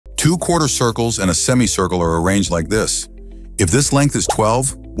Two quarter circles and a semicircle are arranged like this. If this length is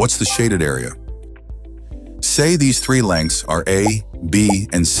 12, what's the shaded area? Say these three lengths are A, B,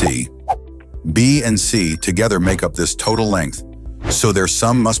 and C. B and C together make up this total length, so their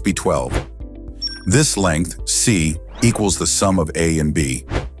sum must be 12. This length, C, equals the sum of A and B.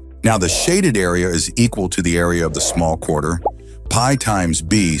 Now the shaded area is equal to the area of the small quarter, pi times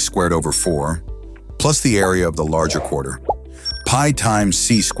B squared over 4, plus the area of the larger quarter, pi times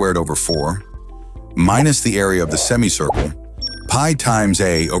C squared over 4, minus the area of the semicircle, pi times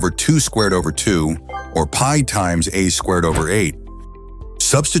A over 2 squared over 2, or pi times A squared over 8.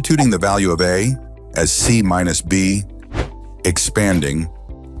 Substituting the value of A as C minus B, expanding,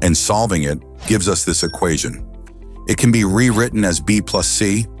 and solving it gives us this equation. It can be rewritten as B plus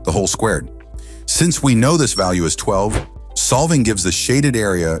C, the whole squared. Since we know this value is 12, solving gives the shaded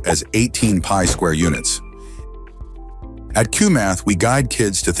area as 18 pi square units. At Cuemath, we guide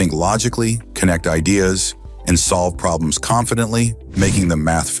kids to think logically, connect ideas, and solve problems confidently, making them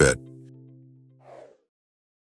math fit.